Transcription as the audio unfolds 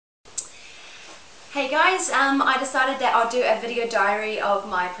Hey guys, I decided that I'll do a video diary of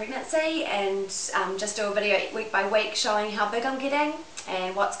my pregnancy and just do a video week by week showing how big I'm getting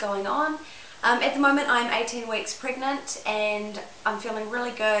and what's going on. At the moment I'm 18 weeks pregnant and I'm feeling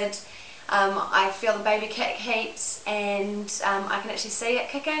really good. I feel the baby kick heaps and I can actually see it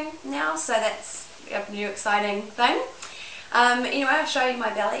kicking now, so that's a new exciting thing. Anyway, I'll show you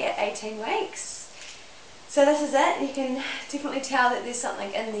my belly at 18 weeks. So this is it. You can definitely tell that there's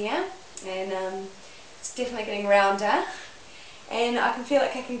something in there, and it's definitely getting rounder, and I can feel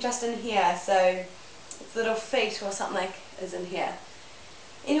it kicking just in here, so its little feet or something is in here.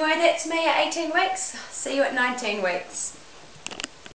 Anyway, that's me at 18 weeks. See you at 19 weeks.